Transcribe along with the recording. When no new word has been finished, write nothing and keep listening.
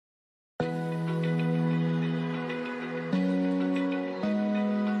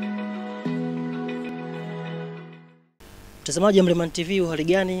Mtazamaji wa Mlimani TV, uhali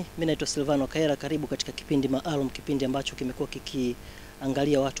gani? Mimi naitwa SILVANO KAYERA, karibu katika kipindi maalum, kipindi ambacho kimekuwa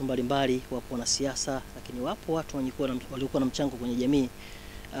kikiangalia watu mbalimbali, wapo na siasa, lakini wapo watu waliokuwa na mchango kwenye jamii,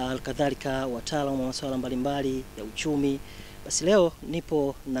 kadhalika wataalamu wa masuala mbalimbali ya uchumi. Basi leo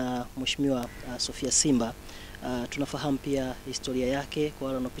nipo na Mheshimiwa Sophia Simba. Tunafahamu pia historia yake kwa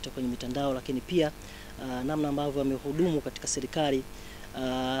wale wanaopita kwenye mitandao, lakini pia namna ambavyo amehudumu katika serikali.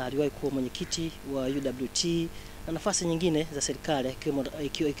 Aliwahi kuwa mwenyekiti wa UWT na nafasi nyingine za serikali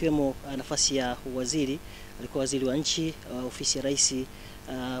ikiwemo nafasi ya waziri. Alikuwa waziri wa nchi, ofisi ya rais,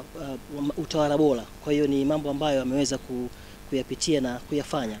 utawala bora. Kwa hiyo ni mambo ambayo ameweza kuyapitia na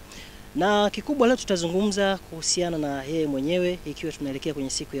kuyafanya. Na kikubwa leo tutazungumza kuhusiana na yeye mwenyewe, ikiwa tunaelekea kwenye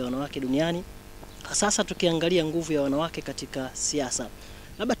siku ya wanawake duniani. Sasa tukiangalia nguvu ya wanawake katika siasa.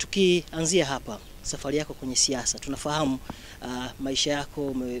 Labda tukianzia hapa, safari yako kwenye siasa. Tunafahamu maisha yako,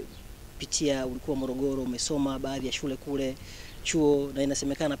 umepitia, ulikuwa Morogoro, umesoma baadhi ya shule kule, chuo, na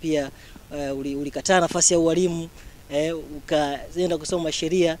inasemekana pia ulikataa nafasi ya ualimu, ukaenda kusoma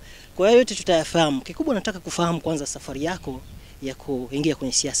sheria. Kwa hiyo yote tutayafahamu. Kikubwa nataka kufahamu kwanza safari yako ya kuingia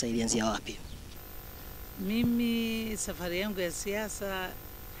kwenye siasa ilianzia wapi? Mimi safari yangu ya siasa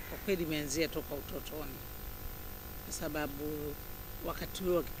kwa kweli imeanzia toka utotoni. Kwa sababu wakati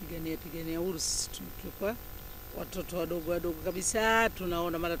huo wakipigania uhuru, sisi tulikuwa watoto wadogo kabisa,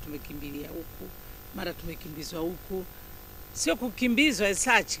 tunaona mara tumekimbilia huku, mara tumekimbizwa huku. Sio kukimbizwa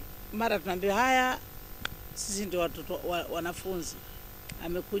esachi, mara tunaambiwa haya sisi ndio watoto wanafunzi,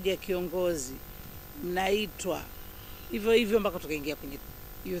 amekuja kiongozi, mnaitwa. Hivyo mpaka tukaingia kwenye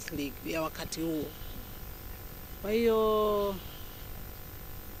youth league ya wakati huo. Kwa hiyo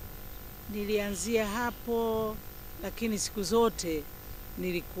nilianzia hapo, lakini siku zote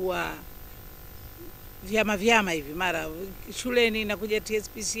nilikuwa vyama hivi. Mara shuleni nakuja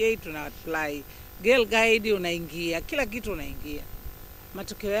TSPCA, tuna apply girl guide, unaingia kila kitu unaingia.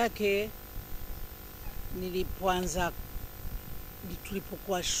 Matokeo yake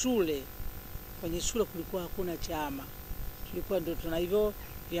tulipokuwa shule, kwenye shule kulikuwa hakuna chama, tulikuwa ndio tuna hivyo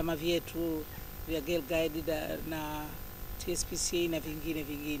vyama vyetu vya girl guide na TSPCA na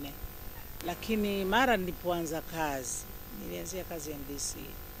vingine. Lakini mara nilipoanza kazi, nilianzia kazi ya MDC.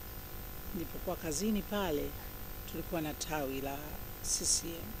 Nilipokuwa kazini pale, tulikuwa na tawi la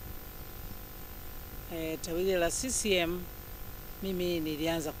CCM. Tawi la CCM, mimi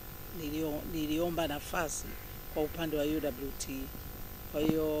niliomba nafasi kwa upande wa UWT. Kwa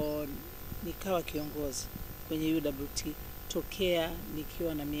hiyo nikawa kiongozi kwenye UWT tokea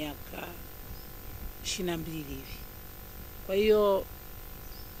nikiwa na miaka 22 hivi. Kwa hiyo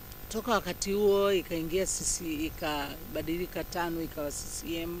toka wakati huo ikaingia ikabadilika tano ikawa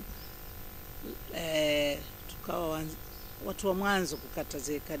CCM. Tukawa watu wa mwanzo kukata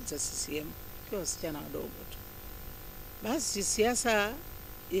zile kadi za CCM kwa wasichana wadogo tu. Basi siasa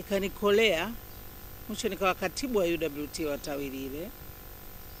ikanikolea, mwisho nikawa katibu wa UWT wa tawi lile.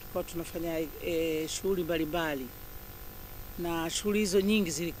 Tulikuwa tunafanya shughuli mbalimbali, na shughuli hizo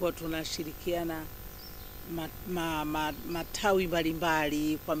nyingi zilikuwa tunashirikiana matawi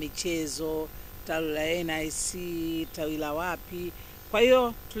mbalimbali kwa michezo, tawi la NIC, tawi la wapi. Kwa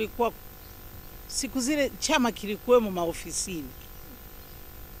hiyo tulikuwa siku zile chama kilikuwemo maofisini,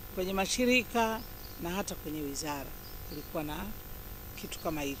 kwenye mashirika na hata kwenye wizara kulikuwa na kitu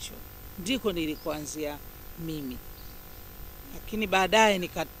kama hicho. Ndiko nilikoanzia mimi. Lakini baadaye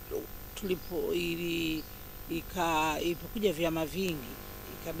ilipokuja vyama vingi,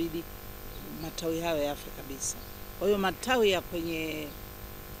 ikabidi matawi hayo yafe kabisa. Kwa hiyo matawi ya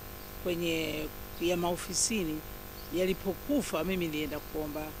kwenye ya maofisini yalipokufa, mimi nilienda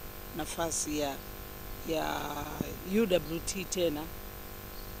kuomba nafasi ya UWT tena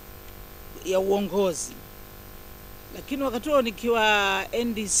ya uongozi. Lakini wakati huo nikiwa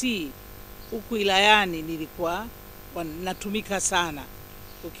NDC huku wilayani, nilikuwa natumika sana.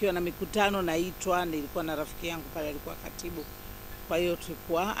 Ukiwa na mikutano naitwa, nilikuwa na rafiki yangu pale alikuwa katibu. Kwa hiyo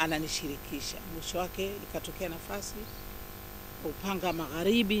tulikuwa ananishirikisha. Mwisho wake ikatokea nafasi Upanga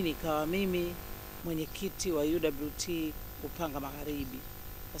Magharibi, nikawa mimi mwenyekiti wa UWT Upanga Magharibi.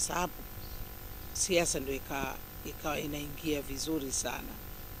 Sasa hapo siasa ndio ikawa inaingia vizuri sana.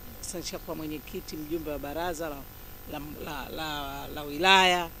 Sasa nishakuwa mwenyekiti, mjumbe wa baraza la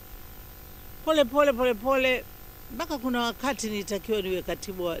wilaya. Pole mpaka kuna wakati nilitakiwa niwe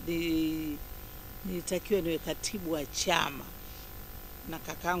katibu wa chama, na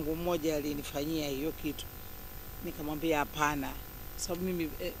kakangu mmoja alinifanyia hiyo kitu. Nikamwambia hapana, sababu mimi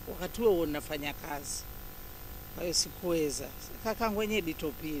wakati huo nafanya kazi. Kwa hiyo sikuweza. Kakangu mwenyewe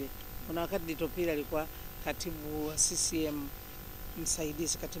Ditopile, kuna wakati Ditopile alikuwa katibu wa CCM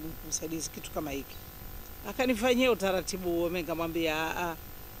msaidizi, katibu msaidizi, kitu kama hiki. akanifanyia utaratibu huo. Mimi nikamwambia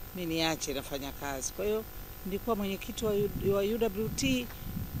mimi niache nafanya kazi. Kwa hiyo nilikuwa mwenyekiti wa UWT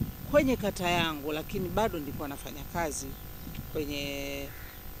kwenye kata yangu, lakini bado nilikuwa nafanya kazi kwenye,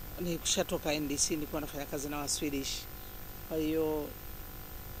 nilikushatoka NDC, nilikuwa nafanya kazi na Waswedish. Kwa hiyo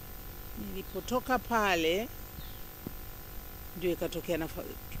nilipotoka pale ndio ikatokea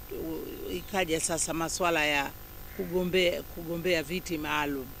ikaja sasa masuala ya kugombea viti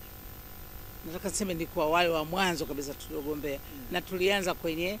maalum. Nataka niseme nilikuwa wale wa mwanzo kabisa tuliogombea, na tulianza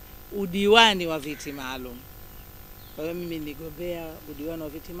kwenye udiwani wa viti maalum. Kwa hiyo mimi niligombea udiwani wa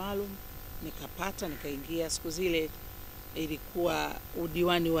viti maalum, nikapata, nikaingia. Siku zile ilikuwa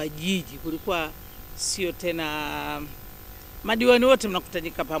udiwani wa jiji, kulikuwa sio tena madiwani wote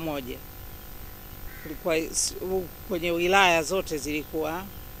mnakutanika pamoja. Kulikuwa kwenye wilaya zote zilikuwa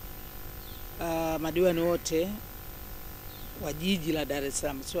madiwani wote wa jiji la Dar es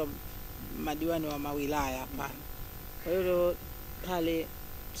Salaam, sio madiwani wa mawilaya, hapana. Kwa hiyo pale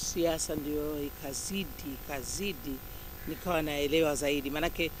siasa ndio ikazidi, nikawa naelewa zaidi.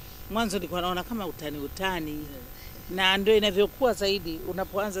 Manake mwanzo nilikuwa naona kama utani, na ndio inavyokuwa zaidi.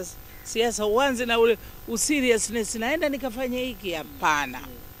 Unapoanza siasa uanze na ule seriousness, naenda nikafanya hiki, hapana.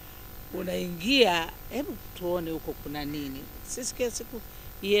 Unaingia, hebu tuone huko kuna nini. Sisi kila siku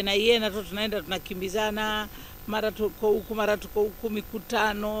yena tu tunaenda tunakimbizana, mara tuko huku mara tuko huku,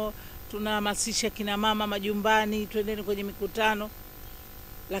 mikutano tunahamasisha kina mama majumbani twendeni kwenye mikutano.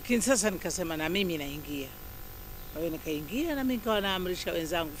 Lakini sasa nikasema na mimi naingia. Kwa hiyo nikaingia na mimi nikawa naamrisha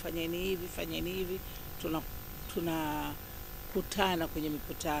wenzangu fanyeni hivi, tunakutana kwenye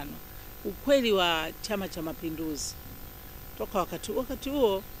mikutano. Ukweli wa Chama cha Mapinduzi toka wakati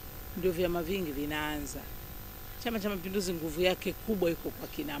huo ndio vyama vingi vinaanza. Chama cha Mapinduzi nguvu yake kubwa iko kwa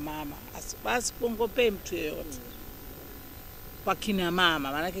kina mama. Basi kuongopee mtu yeyote. Kwa kina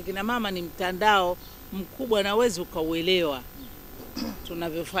mama, maana kina mama ni mtandao mkubwa na uwezi ukauelewa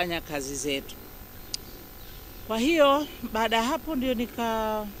tunavyofanya kazi zetu. Kwa hiyo baada ya hapo ndio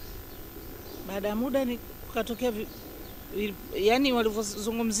baada ya muda kukatokea yani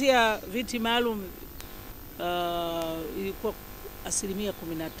walivyozungumzia viti maalum, ilikuwa 15%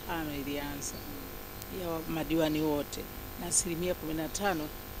 ilianza ya madiwani wote na 15%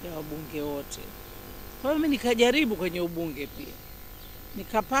 ya wabunge wote. Kwa hiyo mimi nikajaribu kwenye ubunge pia,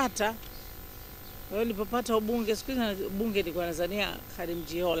 nikapata. Kwa hiyo nilipopata ubunge, siku hizo ubunge nilikuwa nazania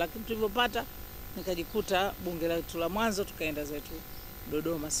Karimjio, lakini tulipopata nikajikuta bunge letu la mwanzo tukaenda zetu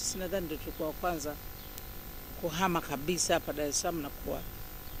Dodoma. Sisi nadhani ndio tulikuwa wa kwanza kuhama kabisa hapa Dar es Salaam na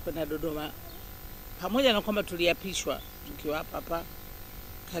kwenda Dodoma, pamoja na kwamba tuliapishwa tukiwa hapa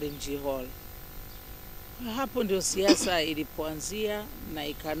Karimjio. Hapo ndio siasa ilipoanzia na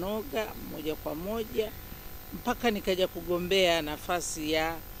ikanoga moja kwa moja mpaka nikaja kugombea nafasi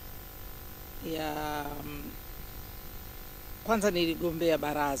ya kwanza niligombea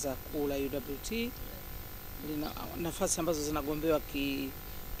baraza kuu la UWT, nafasi ambazo zinagombewa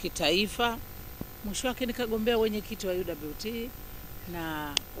kitaifa. Mwisho wake nikagombea mwenyekiti wa UWT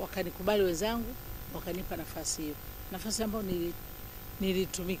na wakanikubali wenzangu, wakanipa nafasi hiyo. Nafasi ambayo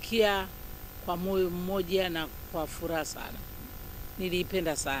nilitumikia kwa moyo mmoja na kwa furaha sana.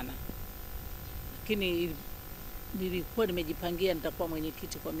 Niliipenda sana. Lakini nilikuwa nimejipangia nitakuwa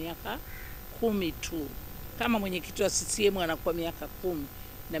mwenyekiti kwa miaka 10 tu. Kama mwenyekiti wa CCM anakuwa miaka 10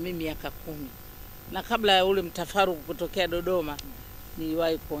 na mimi miaka 10. Na kabla ya ule mtafaruku kutokea Dodoma,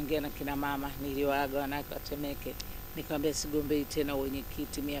 niliwahi kuongea na kina mama, niliwaaga wanawake wa Temeke. Nikamwambia sigombei tena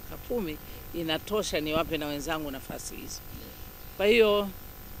mwenyekiti, miaka 10 inatosha, niwape na wenzangu nafasi hizo. Kwa hiyo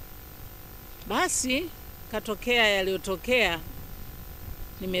basi katokea yaliyotokea,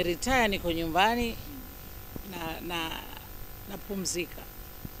 nimeretire, niko nyumbani na napumzika.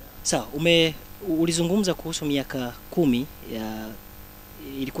 Sawa, ulizungumza kuhusu miaka 10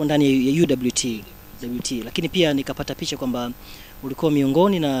 ilikuwa ndani ya UWT, lakini pia nikapata picha kwamba ulikuwa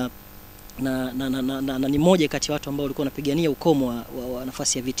miongoni na ni mmoja kati ya watu ambao walikuwa wanapigania ukomo wa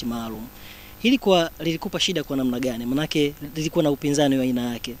nafasi ya viti maalum. Lilikupa shida kwa namna gani? Manake lilikuwa na upinzani wa aina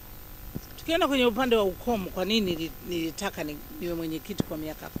yake. Tukienda kwenye upande wa ukomo, kwa nini nilitaka niwe mwenyekiti kwa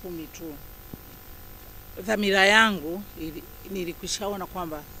miaka 10 tu? Dhamira yangu nilikwishaona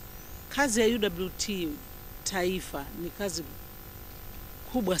kwamba kazi ya UWT taifa ni kazi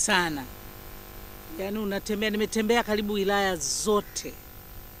kubwa sana. Yaani nimetembea karibu wilaya zote.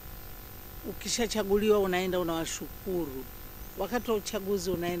 Ukishachaguliwa unaenda unawashukuru. Wakati wa uchaguzi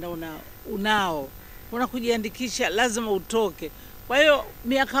unaenda unakujiandikisha, lazima utoke. Kwa hiyo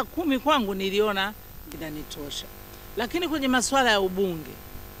miaka 10 kwangu niliona inanitosha. Lakini kwenye masuala ya ubunge,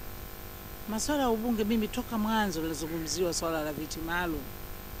 mimi toka mwanzo nilizungumziwa swala la viti maalum,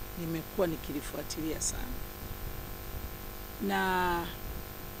 nimekuwa nikilifuatilia sana. Na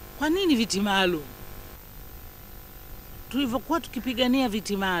kwa nini viti maalum? Tulivyokuwa tukipigania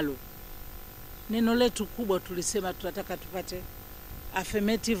viti maalum, neno letu kubwa tulisema tunataka tupate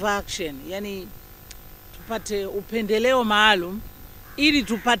affirmative action, yani tupate upendeleo maalum ili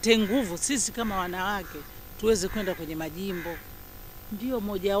tupate nguvu sisi kama wanawake tuweze kwenda kwenye majimbo. Ndio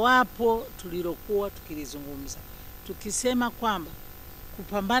mojawapo tulilokuwa tukilizungumza, tukisema kwamba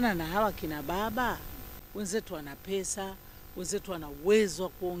kupambana na hawa kina baba wenzetu, wana pesa, wenzetu wana uwezo wa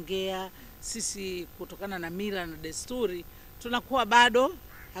kuongea. Sisi kutokana na mila na desturi tunakuwa bado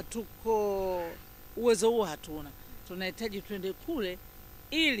hatuko, uwezo huo hatuna. Tunahitaji tuende kule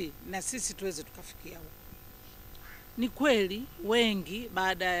ili na sisi tuweze tukafikia huko. Ni kweli wengi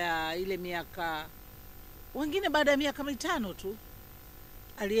baada ya ile miaka, wengine baada ya miaka 5 tu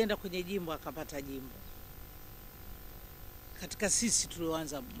alienda kwenye jimbo akapata jimbo. Katika sisi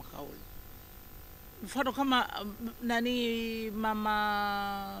tulioanza mwaka ule, mfano kama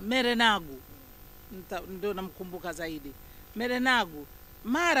mama Merenagu, ndio namkumbuka zaidi. Merenagu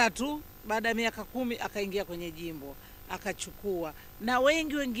mara tu baada ya miaka 10 akaingia kwenye jimbo akachukua, na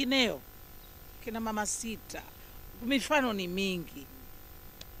wengi wengineo kina mama Sita. Mifano ni mingi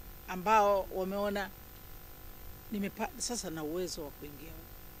ambao wameona sasa na uwezo wa kuingia.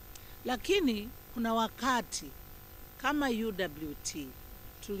 Lakini kuna wakati kama UWT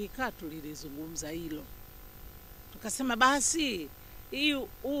tulikaa tulilizungumza hilo, tukasema basi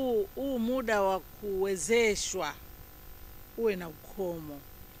huu muda wa kuwezeshwa uwe na ukomo.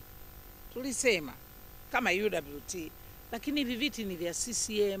 Tulisema kama UWT, lakini hivi viti ni vya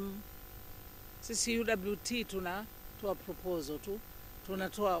CCM. Sisi UWT tunatoa proposal tu,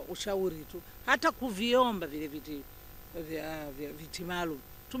 tunatoa ushauri tu. Hata kuviomba vile viti maalum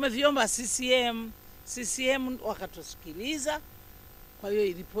tumeviomba CCM wakatusikiliza. Kwa hiyo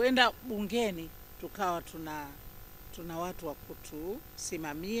ilipoenda bungeni tukawa tuna watu wa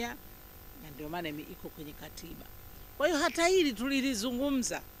kutusimamia, na ndio maana iko kwenye katiba. Kwa hiyo hata hili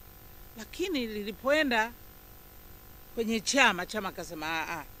tulilizungumza, lakini lilipoenda kwenye chama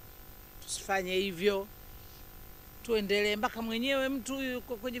akasema tusifanye hivyo, tuendelee mpaka mwenyewe mtu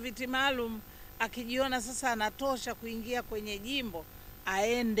yuko kwenye viti maalum akijiona sasa anatosha kuingia kwenye jimbo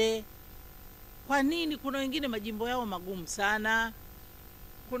aende. Kwa nini? Kuna wengine majimbo yao magumu sana,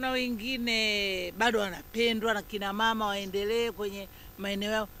 kuna wengine bado wanapendwa na kina mama, waendelee kwenye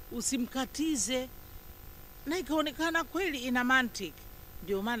maeneo yao, usimkatize. Na ikaonekana kweli ina mantiki.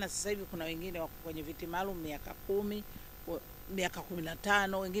 Ndio maana sasa hivi kuna wengine wako kwenye viti maalum miaka 10, miaka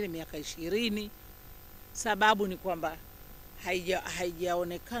 15, wengine miaka 20. Sababu ni kwamba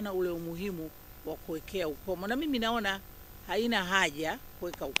haijaonekana ule umuhimu wa kuwekea ukomo, na mimi naona haina haja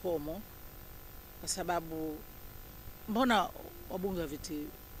kuweka ukomo, kwa sababu mbona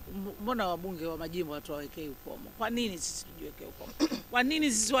wabunge wa majimbo watu wawekee ukomo? Kwa nini sisi tujiwekee ukomo? Kwa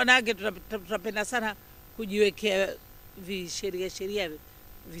nini sisi wanawake tunapenda sana kujiwekea sheria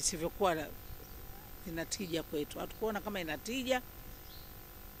visivyokuwa vinatija kwetu? Hatukuona kama inatija,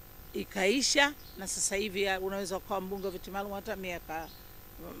 ikaisha. Na sasa hivi unaweza kuwa mbunge wa viti maalum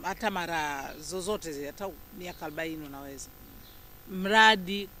hata mara zozote zile, hata miaka 40 unaweza,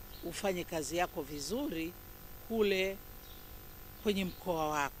 mradi ufanye kazi yako vizuri kule kwenye mkoa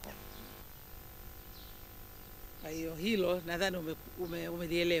wako. Kwa hiyo hilo nadhani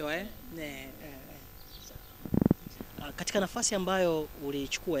umelielewa Katika nafasi ambayo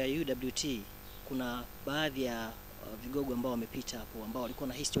ulichukua ya UWT, kuna baadhi ya vigogo ambao wamepita hapo ambao walikuwa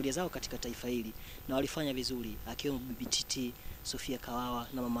na historia zao katika taifa hili na walifanya vizuri, akiwemo Viti, Sophia Kawawa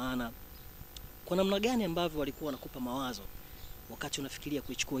na Mama Ana. Kwa namna gani ambavyo walikuwa wanakupa mawazo wakati unafikiria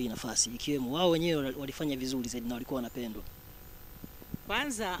kuichukua hii nafasi, ikiwemo wao wenyewe walifanya vizuri zaidi na walikuwa wanapendwa?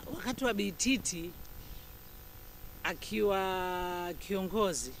 Kwanza wakati wa Viti akiwa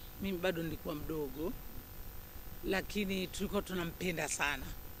kiongozi, mimi bado nilikuwa mdogo, lakini tulikuwa tunampenda sana,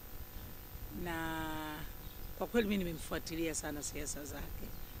 na kwa kweli mimi nimemfuatilia sana siasa zake,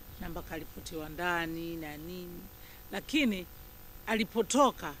 na mpaka alipotiwa ndani na nini. Lakini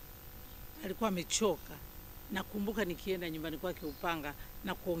alipotoka alikuwa amechoka. Nakumbuka nikienda nyumbani kwake Upanga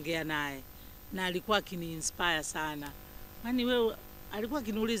na kuongea naye, na alikuwa akini-inspire sana. Kwani wewe, alikuwa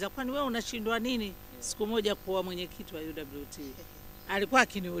akiniuliza, kwani wewe unashindwa nini siku moja kuwa mwenyekiti wa UWT? Alikuwa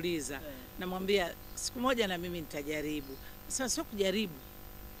akiniuliza, namwambia siku moja na mimi nitajaribu. Sasa sio kujaribu,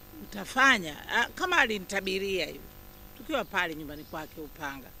 utafanya. Kama alinitabiria hivi tukiwa pale nyumbani kwake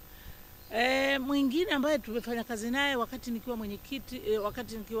Upanga. Mwingine ambaye tumefanya kazi naye wakati nikiwa mwenyekiti,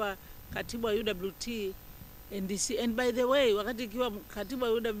 wakati nikiwa katibu wa UWT NDC, and by the way, wakati nikiwa katibu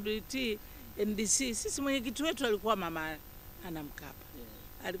wa UWT NDC, sisi mwenyekiti wetu alikuwa Mama Ana Mkapa.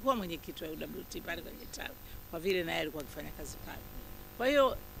 alikuwa mwenyekiti wa UWT pale kwenye tawi, kwa vile naye alikuwa akifanya kazi pale. Kwa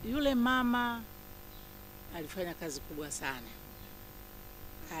hiyo yule mama alifanya kazi kubwa sana,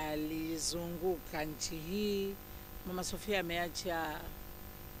 alizunguka nchi hii. Mama Sophia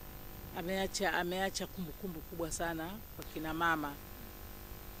ameacha kumbukumbu kubwa sana kwa kina mama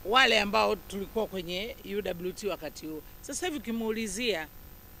wale ambao tulikuwa kwenye UWT wakati huo. Sasa hivi kimuulizia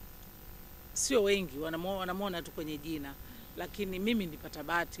sio wengi wanamuona tu kwenye jina, lakini mimi nilipata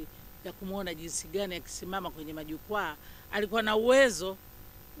bahati ya kumuona jinsi gani akisimama kwenye majukwaa. Alikuwa na uwezo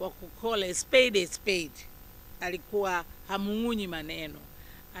wa kukola spade a spade, alikuwa hamung'unyi maneno,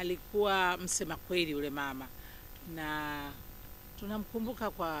 alikuwa msema kweli yule mama, na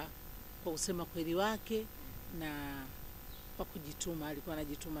tunamkumbuka kwa usema kweli wake na kwa kujituma. Alikuwa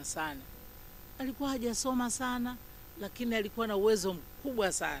anajituma sana, alikuwa hajasoma sana, lakini alikuwa na uwezo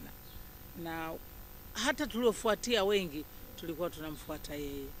mkubwa sana, na hata tuliofuatia wengi tulikuwa tunamfuata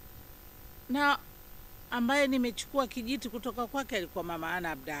yeye. Na ambaye nimechukua kijiti kutoka kwake alikuwa Mama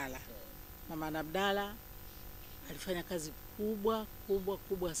Ana Abdalla. Mama Ana Abdalla alifanya kazi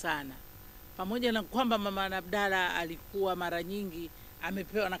kubwa sana. Pamoja na kwamba Mama Ana Abdalla alikuwa mara nyingi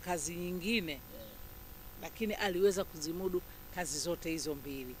amepewa na kazi nyingine, lakini aliweza kuzimudu kazi zote hizo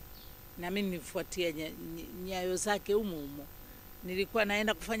mbili. Na mimi nilifuatia nyayo zake humo. Nilikuwa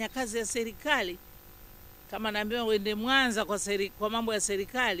naenda kufanya kazi ya serikali, kama naambiwa uende Mwanza kwa mambo ya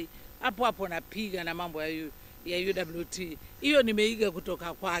serikali, hapo napiga na mambo ya UWT. Hiyo nimeiga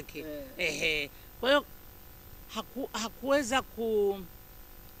kutoka kwake. Kwa hiyo hakuweza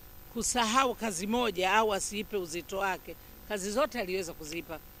kusahau kazi moja au asiipe uzito wake. Kazi zote aliweza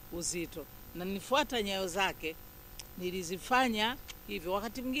kuzipa uzito, na nifuata nyayo zake, nilizifanya hivyo.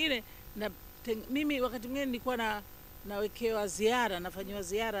 Wakati mwingine mimi nilikuwa nawekewa ziara, nafanywa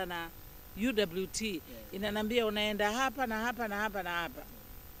ziara na UWT, inanambia unaenda hapa na hapa na hapa na hapa.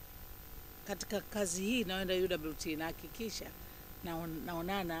 Katika kazi hii naenda UWT, na hakikisha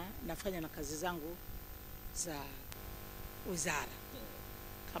naonana nafanya na kazi zangu za wizara.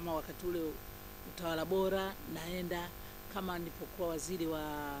 Kama wakati ule utawala bora naenda, kama nilipokuwa waziri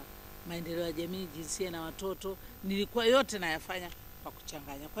wa maendeleo ya jamii, jinsia na watoto, nilikuwa yote nayafanya kwa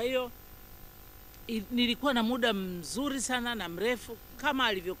kuchanganya. Kwa hiyo nilikuwa na muda mzuri sana na mrefu kama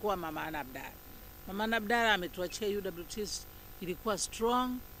alivyokuwa Mama Ana Abdalla. Mama Ana Abdalla ametuachia UWT ilikuwa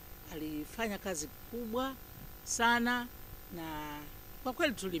strong, alifanya kazi kubwa sana, na kwa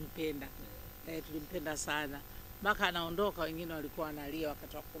kweli tulimpenda. Tulimpenda sana. Mpaka anaondoka wengine walikuwa wanalia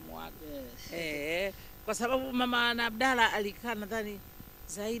wakati wa kumwaga. Kwa sababu Mama Ana Abdalla alikaa nadhani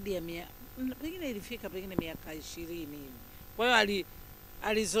zaidi ya pengine ilifika miaka 20 hivi. Kwa hiyo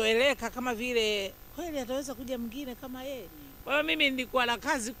alizoeleka kama vile kweli ataweza kuja mwingine kama yeye. Kwa hiyo mimi nilikuwa na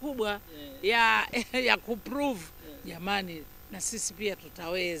kazi kubwa ya kuprove jamani, na sisi pia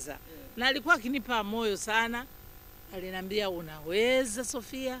tutaweza. Na alikuwa akinipa moyo sana, aliniambia unaweza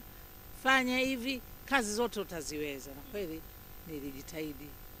Sophia, fanya hivi, kazi zote utaziweza. Na kweli nilijitahidi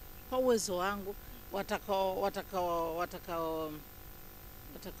kwa uwezo wangu. Watakao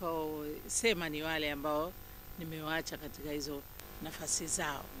sema ni wale ambao nimewaacha katika hizo nafasi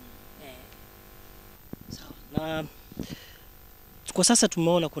zao. Sawa. Na kwa sasa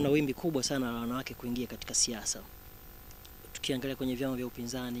tumeona kuna wimbi kubwa sana la wanawake kuingia katika siasa. Tukiangalia kwenye vyama vya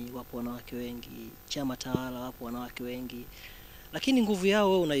upinzani wapo wanawake wengi, chama tawala wapo wanawake wengi. Lakini nguvu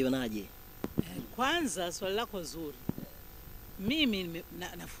yao wewe unaionaje? Kwanza swali lako zuri. Mimi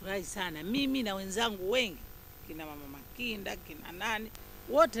nafurahi sana. Mimi na wenzangu wengi, kina Mama Makinda, kina nani,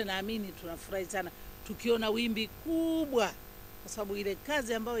 wote naamini tunafurahi sana tukiona wimbi kubwa, kwa sababu ile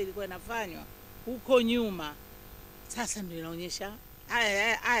kazi ambayo ilikuwa inafanywa huko nyuma sasa ndio inaonyesha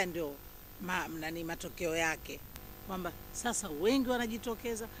haya ndio matokeo yake, kwamba sasa wengi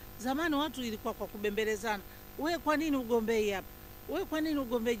wanajitokeza. Zamani watu ilikuwa kwa kubembelezana, wewe kwa nini ugombei hapa, wewe kwa nini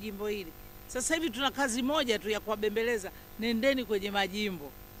ugombei jimbo hili? Sasa hivi tuna kazi moja tu ya kuwabembeleza, nendeni kwenye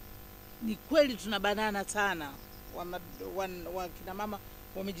majimbo. Ni kweli tunabanana sana, kina mama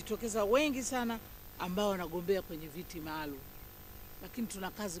wamejitokeza wengi sana ambao wanagombea kwenye viti maalum. Lakini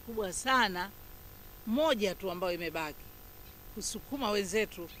tuna kazi kubwa sana moja tu ambayo imebaki, kusukuma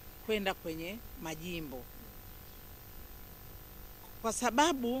wenzetu kwenda kwenye majimbo, kwa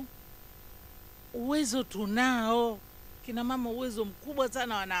sababu uwezo tunao. Kina mama uwezo mkubwa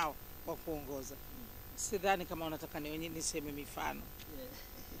sana wanao wa kuongoza. Sidhani kama unataka niseme mifano.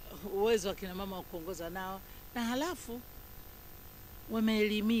 Uwezo wa kina mama wa kuongoza nao, na halafu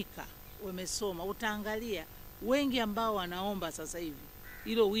wameelimika, wamesoma. Utaangalia wengi ambao wanaomba sasa hivi,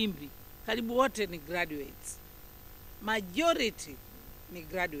 hilo wimbi karibu wote ni graduates. Majority ni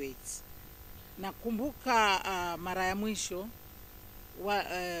graduates. Nakumbuka mara ya mwisho wa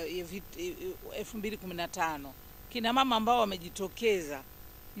 2015 kina mama ambao wamejitokeza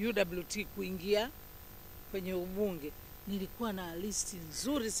UWT kuingia kwenye ubunge, nilikuwa na listi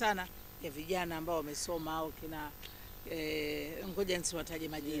nzuri sana ya vijana ambao wamesoma au kina ngoja nisiwataje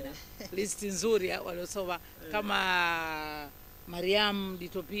majina. Listi nzuri waliosoma kama Mariam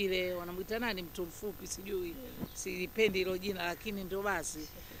Ditopile, wanamuita nani mtu mfupi sijui, sipendi hilo jina lakini ndio basi.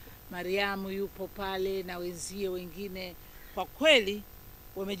 Mariam yupo pale na wenzie wengine, kwa kweli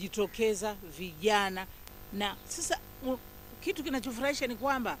wamejitokeza vijana. Na sasa kitu kinachofurahisha ni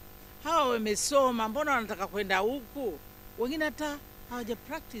kwamba hawa wamesoma, mbona wanataka kwenda huku? Wengine hata hawaja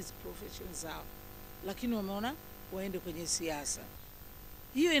practice profession zao, lakini wameona waende kwenye siasa.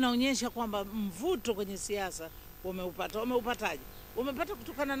 Hiyo inaonyesha kwamba mvuto kwenye siasa wameupata. Wameupataje? Wamepata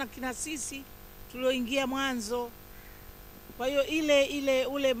kutokana na kina sisi tulioingia mwanzo. Kwa hiyo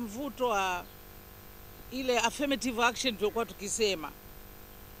ule mvuto wa ile affirmative action tulikuwa tukisema,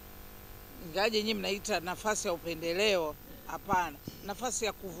 ingaje nyinyi mnaita nafasi ya upendeleo, hapana, nafasi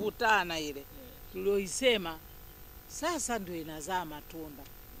ya kuvutana ile tulioisema, sasa ndio inazaa matunda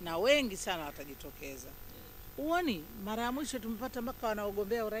na wengi sana watajitokeza. Uoni mara ya mwisho tumepata mpaka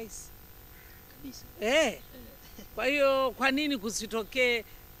wanaogombea urais kabisa. Kwa hiyo kwa nini kusitokee?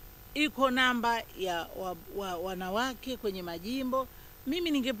 Iko namba ya wanawake kwenye majimbo.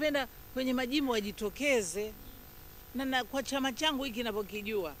 Mimi ningependa kwenye majimbo wajitokeze, na kwa chama changu hiki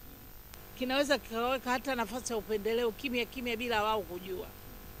ninapokijua kinaweza kikaweka hata nafasi ya upendeleo kimya kimya bila wao kujua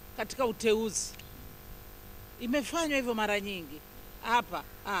katika uteuzi. Imefanywa hivyo mara nyingi. Hapa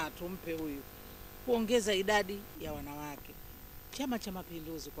tumpe huyu, kuongeza idadi ya wanawake. Chama cha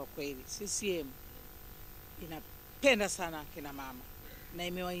Mapinduzi kwa kweli, CCM inapenda sana kina mama na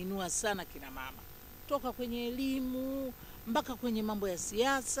imewainua sana kina mama toka kwenye elimu mpaka kwenye mambo ya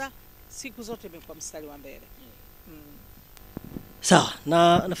siasa, siku zote imekuwa mstari wa mbele. Sawa,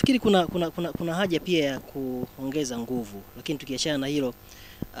 na nafikiri kuna haja pia ya kuongeza nguvu, lakini tukiachana na hilo,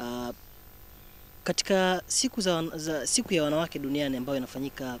 katika siku ya wanawake duniani ambayo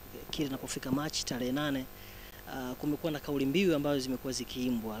inafanyika kila inapofika Machi tarehe 8, kumekuwa na kauli mbiu ambazo zimekuwa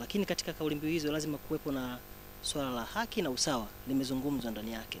zikiimbwa, lakini katika kauli mbiu hizo lazima kuwepo na swala la haki na usawa limezungumzwa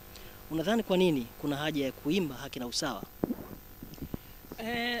ndani yake. Unadhani kwa nini kuna haja ya kuimba haki na usawa?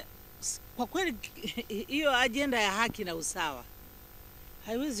 Kwa kweli hiyo ajenda ya haki na usawa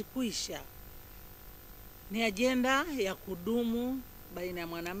haiwezi kuisha. Ni ajenda ya kudumu baina ya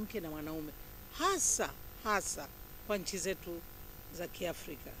mwanamke na mwanaume, hasa kwa nchi zetu za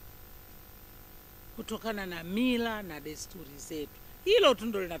Kiafrika, kutokana na mila na desturi zetu. Hilo tu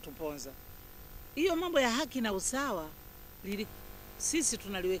ndio linatuponza. Hiyo mambo ya haki na usawa sisi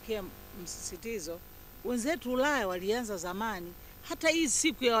tunaliwekea msisitizo. Wenzetu Ulaya walianza zamani. Hata hii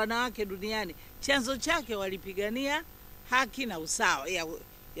siku ya wanawake duniani chanzo chake walipigania haki na usawa,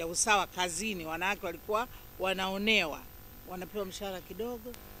 ya usawa kazini. Wanawake walikuwa wanaonewa, wanapewa mshahara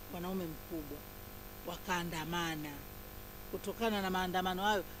kidogo, wanaume mkubwa, wakaandamana. Kutokana na maandamano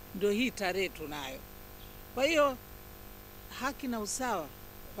hayo ndio hii tarehe tunayo. Kwa hiyo haki na usawa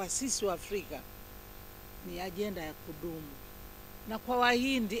kwa sisi wa Afrika ni ajenda ya kudumu, na kwa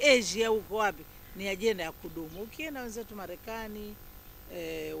Wahindi Asia huko wapi ni ajenda ya kudumu. Ukienda wenzetu Marekani,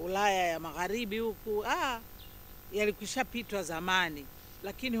 Ulaya ya Magharibi huku yalikushapitwa zamani,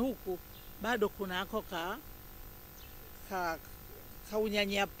 lakini huku bado kuna hako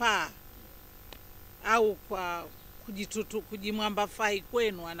unyanyapaa au kwa kujimwamba fai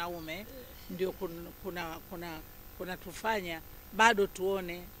kwenu wanaume, ndio kuna tufanya bado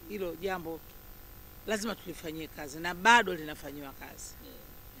tuone hilo jambo lazima tulifanyie kazi, na bado linafanywa kazi.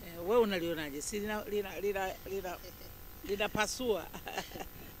 Wewe unalionaje? Si linapasua?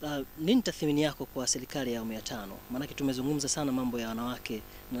 Nini tathmini yako kwa serikali ya awamu ya 5? Maana tumezungumza sana mambo ya wanawake,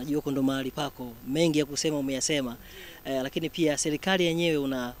 na najua huko ndo mahali pako, mengi ya kusema umeyasema, lakini pia serikali yenyewe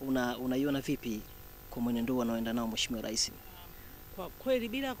unaiona vipi kwa mwenendo unaoenda nao Mheshimiwa Rais? Kwa kweli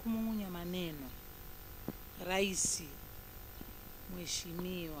bila kumung'unya maneno, Rais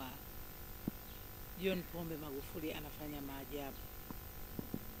Mheshimiwa John Pombe Magufuli anafanya maajabu.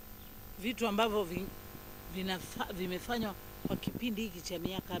 Vitu ambavyo vimefanywa kwa kipindi hiki cha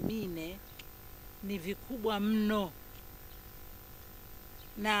miaka 4 ni vikubwa mno,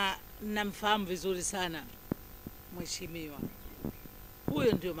 na namfahamu vizuri sana mheshimiwa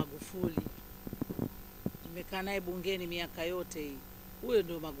huyo. Ndio Magufuli, nimekaa naye bungeni miaka yote hii. Huyo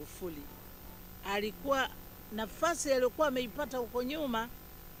ndio Magufuli. Alikuwa nafasi aliyokuwa ameipata huko nyuma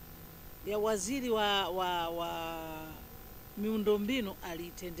ya waziri wa miundombinu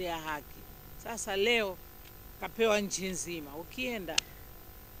aliitendea haki. Sasa leo kapewa nchi nzima. Ukienda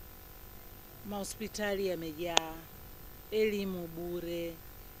mahospitali yamejaa, elimu bure,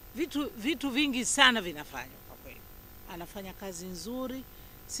 vitu vingi sana vinafanywa kwa kweli. Anafanya kazi nzuri.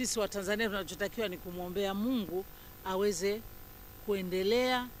 Sisi wa Tanzania tunachotakiwa ni kumwombea Mungu aweze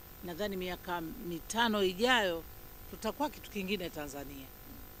kuendelea. Nadhani miaka 5 ijayo tutakuwa kitu kingine Tanzania.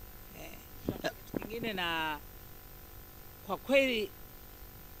 Kitu kingine, na kwa kweli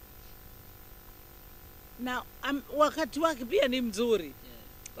na wakati wake pia ni mzuri,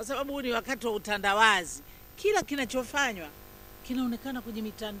 kwa sababu ni wakati wa utandawazi. Kila kinachofanywa kinaonekana kwenye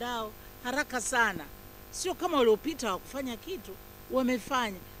mitandao haraka sana, sio kama waliopita wa kufanya kitu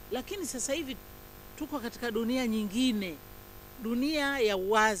wamefanya. Lakini sasa hivi tuko katika dunia nyingine, dunia ya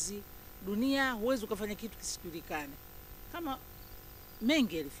uwazi, dunia huwezi ukafanya kitu kisijulikane. Kama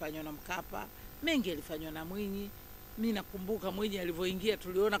mengi yalifanywa na Mkapa, mengi yalifanywa na Mwinyi. Mimi nakumbuka Mwinyi alivyoingia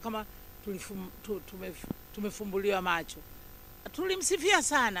tuliona kama tumefumbuliwa macho. Tulimsifia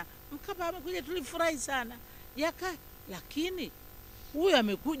sana. Mkapa amekuja tulifurahi sana. Lakini huyu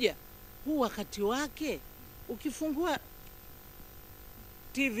amekuja, huu wakati wake, ukifungua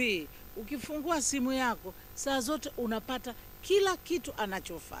TV, ukifungua simu yako, saa zote unapata kila kitu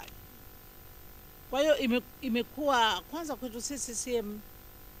anachofanya. Kwa hiyo imekuwa, kwanza kwetu sisi CCM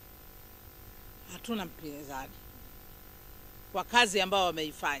hatuna mpinzani kwa kazi ambao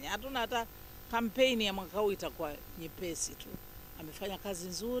wameifanya. Hatuna hata kampeni ya mwaka huu itakuwa nyepesi tu. Amefanya kazi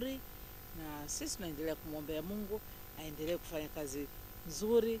nzuri, na sisi tunaendelea kumwombea Mungu aendelee kufanya kazi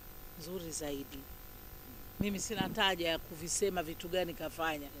nzuri zaidi. Mimi sina taja ya kuvisema vitu gani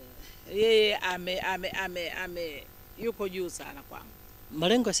kafanya. Yeye yuko juu sana kwangu.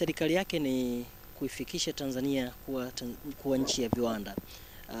 Malengo ya serikali yake ni kuifikisha Tanzania kuwa nchi ya viwanda.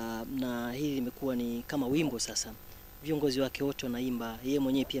 Na hili limekuwa ni kama wimbo sasa. Viongozi wake wote wanaimba, yeye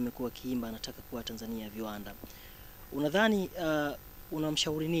mwenyewe pia amekuwa akiimba anataka kuwa Tanzania ya viwanda. Unadhani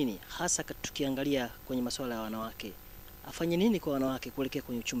unamshauri nini hasa tukiangalia kwenye masuala ya wanawake? Afanye nini kwa wanawake kuelekea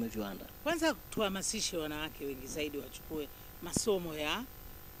kwenye uchumi wa viwanda? Kwanza tuhamasishe wanawake wengi zaidi wachukue masomo ya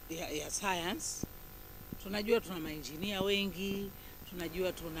science. Tunajua tuna maengineer wengi,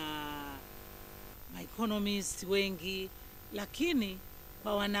 tunajua tuna economists wengi, lakini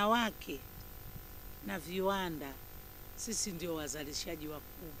kwa wanawake na viwanda sisi ndio wazalishaji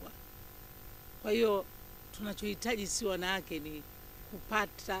wakubwa. Kwa hiyo tunachohitaji si wanawake ni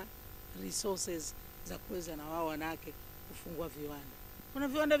kupata resources za kuweza na wao wanawake kufungua viwanda. Kuna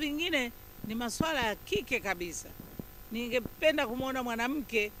viwanda vingine ni masuala ya kike kabisa. Ningependa kumuona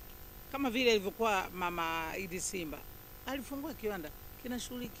mwanamke kama vile ilivyokuwa Mama Idi Simba. Alifungua kiwanda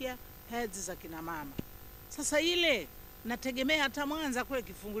kinashughulikia pads za kina mama. Sasa ile nategemea hata Mwanza kule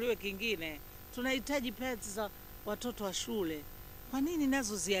kifunguliwe kingine. Tunahitaji pads za watoto wa shule. Kwa nini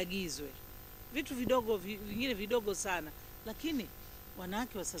nazo ziagizwe? Vitu vidogo vingine vidogo sana. Lakini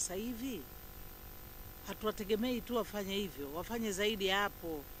wanawake wa sasa hivi hatuwategemei tu wafanye hivyo, wafanye zaidi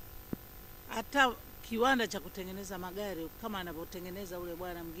hapo. Hata kiwanda cha kutengeneza magari kama anavyotengeneza ule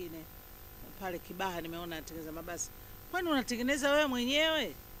bwana mwingine pale Kibaha, nimeona anatengeneza mabasi. Kwani unatengeneza wewe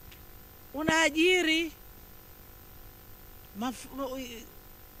mwenyewe? Unaajiri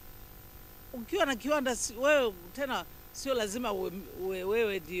ukiwa na kiwanda wewe tena, sio lazima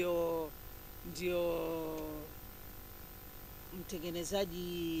wewe ndio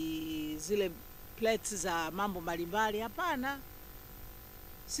mtengenezaji zile plates za mambo mbalimbali. Hapana,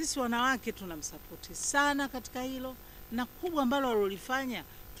 sisi wanawake tunamsapoti sana katika hilo, na kubwa ambalo walolifanya,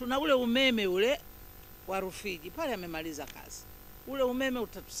 tuna ule umeme ule wa Rufiji pale, amemaliza kazi. Ule umeme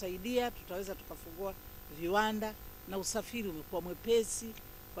utatusaidia, tutaweza tukafungua viwanda, na usafiri umekuwa mwepesi.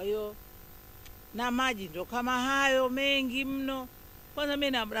 Kwa hiyo na maji ndio kama hayo mengi mno. Kwanza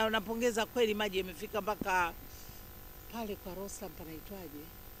mimi napongeza kweli, maji yamefika mpaka pale kwa Rosa panaitwaje,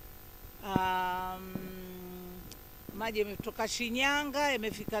 maji yametoka Shinyanga,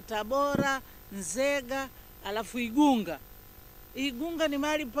 yamefika Tabora, Nzega, alafu Igunga. Igunga ni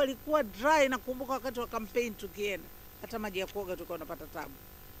mahali palikuwa dry. Nakumbuka wakati wa campaign tukienda, hata maji ya kuoga tulikuwa tunapata tabu.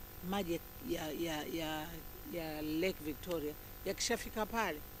 Maji ya Lake Victoria yakishafika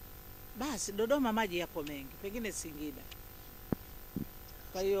pale, basi Dodoma maji yako mengi, pengine Singida.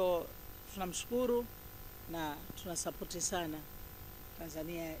 Kwa hiyo tunamshukuru na tunasapoti sana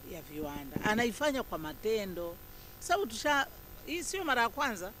Tanzania ya viwanda. Anaifanya kwa matendo, sababu hii sio mara ya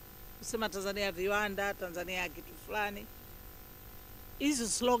kwanza kusema Tanzania ya viwanda, Tanzania ya kitu fulani. Hizo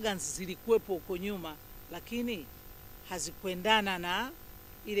slogans zilikuwepo huko nyuma, lakini hazikuendana na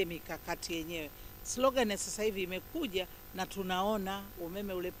ile mikakati yenyewe. Slogan ya sasa hivi imekuja na tunaona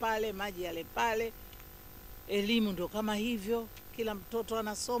umeme ule pale, maji yale pale, elimu ndio kama hivyo, kila mtoto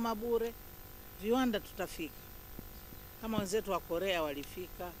anasoma bure. Viwanda tutafika kama wenzetu wa Korea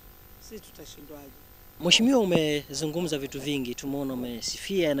walifika, sisi tutashindwaje? Mheshimiwa, umezungumza vitu vingi, tumeona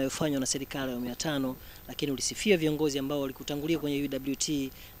umesifia yanayofanywa na serikali ya awamu ya 5, lakini ulisifia viongozi ambao walikutangulia kwenye UWT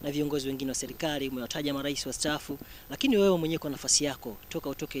na viongozi wengine wa serikali, umewataja marais wastaafu, lakini wewe mwenyewe kwa nafasi yako toka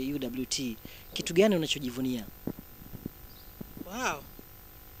utoke UWT, kitu gani unachojivunia? Wow.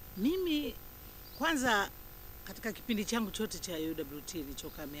 Mimi kwanza katika kipindi changu chote cha UWT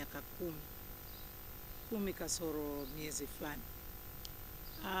nilichokaa miaka 10 kasoro miezi fulani.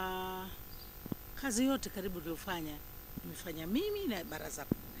 Kazi yote karibu niliyofanya nimefanya mimi na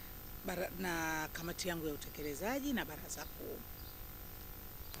na kamati yangu ya utekelezaji na baraza kuu.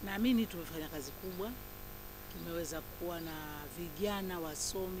 Naamini tumefanya kazi kubwa. Tumeweza kuwa na vijana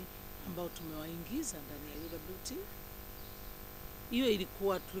wasomi ambao tumewaingiza ndani ya UWT.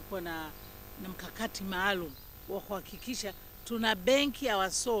 Hiyo tulikuwa na mkakati maalum wa kuhakikisha tuna benki ya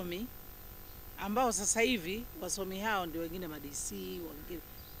wasomi ambao sasa hivi wasomi hao ndio wengine DC, wengine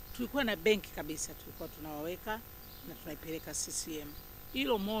tulikuwa na benki kabisa, tulikuwa tunawaweka na tunaipeleka CCM.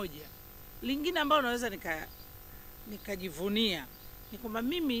 Hilo moja. Lingine ambalo naweza nikajivunia ni kwamba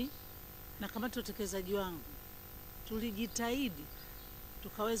mimi na kamati ya utekelezaji wangu tulijitahidi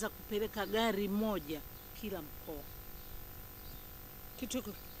tukaweza kupeleka gari moja kila mkoa. Kitu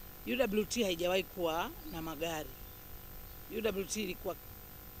UWT haijawahi kuwa na magari. UWT ilikuwa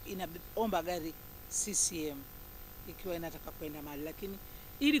inaomba gari CCM ikiwa inataka kwenda mahali, lakini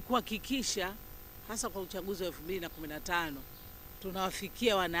ili kuhakikisha hasa kwa uchaguzi wa 2015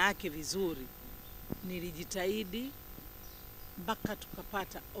 tunawafikia wanawake vizuri, nilijitahidi mpaka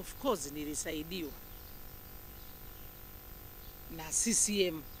tukapata. Of course nilisaidiwa na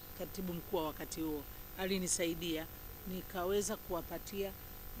CCM, katibu mkuu wakati huo alinisaidia, nikaweza kuwapatia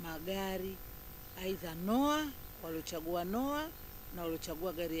magari aidha Noah, waliochagua Noah na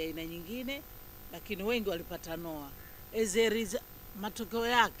waliochagua gari ya aina nyingine, lakini wengi walipata Noah. Matokeo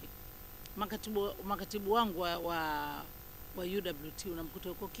yake makatibu wangu wa UWT unamkuta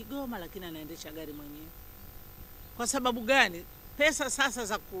yuko Kigoma, lakini anaendesha gari mwenyewe. Kwa sababu gani? Pesa sasa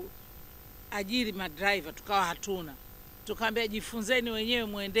za kuajiri madriver tukawa hatuna. Tukaambia jifunzeni wenyewe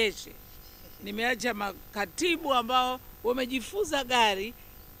muendeshe. Nimeacha makatibu ambao wamejifunza gari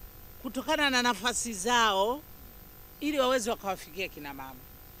kutokana na nafasi zao ili waweze wakawafikia kina mama.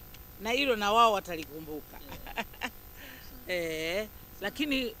 Na hilo na wao watalikumbuka.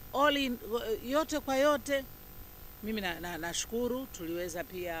 Lakini yote kwa yote mimi nashukuru tuliweza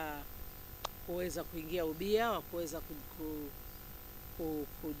pia kuweza kuingia ubia wa kuweza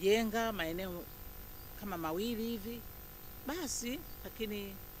kujenga maeneo kama 2 hivi basi,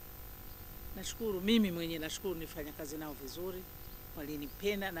 lakini nashukuru mimi mwenyewe, nashukuru nifanya kazi nao vizuri,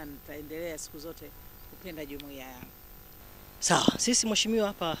 walinipenda na nitaendelea siku zote kupenda jumuiya yangu. Sawa, sisi mheshimiwa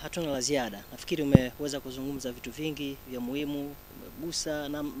hapa hatuna la ziada. Nafikiri umeweza kuzungumza vitu vingi vya muhimu, umegusa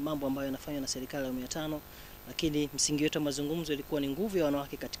na mambo ambayo yanafanywa na serikali ya awamu ya 5, lakini msingi wetu wa mazungumzo ilikuwa ni nguvu ya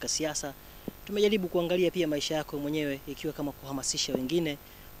wanawake katika siasa. Tumejaribu kuangalia pia maisha yako mwenyewe, ikiwa kama kuhamasisha wengine,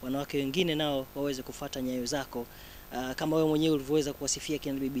 wanawake wengine nao waweze kufuata nyayo zako. Kama wewe mwenyewe ulivyoweza kuwasifia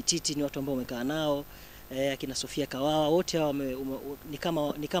kina Bibi Titi, ni watu ambao umekaa nao, kina Sophia Kawawa, wote hao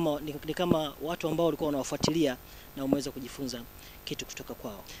ni kama watu ambao walikuwa wanawafuatilia na umeweza kujifunza kitu kutoka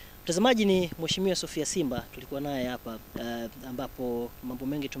kwao. Mtazamaji, ni Mheshimiwa Sophia Simba tulikuwa naye hapa, ambapo mambo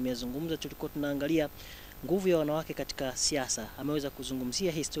mengi tumeyazungumza. Tulikuwa tunaangalia nguvu ya wanawake katika siasa. Ameweza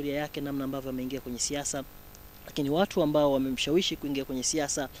kuzungumzia historia yake, namna ambavyo ameingia kwenye siasa, lakini watu ambao wamemshawishi kuingia kwenye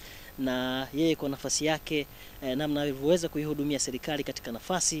siasa, na yeye kwa nafasi yake namna alivyoweza kuihudumia serikali katika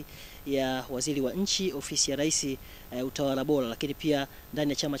nafasi ya waziri wa nchi, ofisi ya rais, utawala bora, lakini pia ndani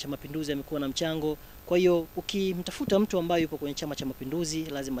ya Chama cha Mapinduzi amekuwa na mchango. Kwa hiyo ukimtafuta mtu ambaye yupo kwenye Chama cha Mapinduzi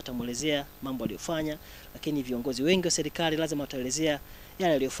lazima atamuelezea mambo aliyofanya, lakini viongozi wengi wa serikali lazima wataelezea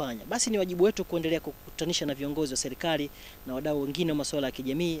yale aliyofanya. Basi ni wajibu wetu kuendelea kukutanisha na viongozi wa serikali na wadau wengine wa masuala ya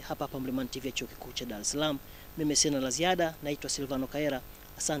kijamii hapa Mlimani TV Chuo Kikuu cha Dar es Salaam. Mimi sina la ziada, naitwa SILVANO KAYERA.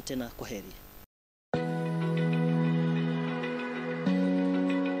 Asante na kwaheri.